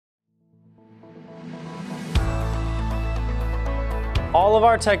All of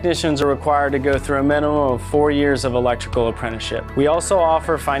our technicians are required to go through a minimum of 4 years of electrical apprenticeship. We also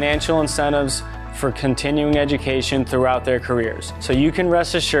offer financial incentives for continuing education throughout their careers, so you can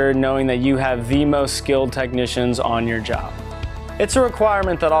rest assured knowing that you have the most skilled technicians on your job. It's a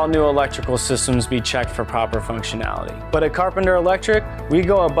requirement that all new electrical systems be checked for proper functionality. But at Carpenter Electric, we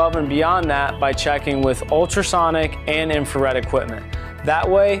go above and beyond that by checking with ultrasonic and infrared equipment. That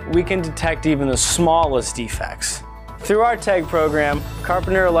way, we can detect even the smallest defects. Through our TEG program,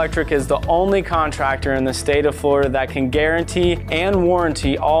 Carpenter Electric is the only contractor in the state of Florida that can guarantee and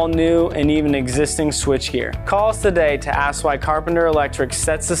warranty all new and even existing switchgear. Call us today to ask why Carpenter Electric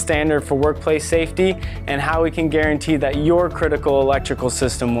sets the standard for workplace safety and how we can guarantee that your critical electrical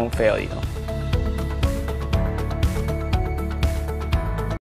system won't fail you.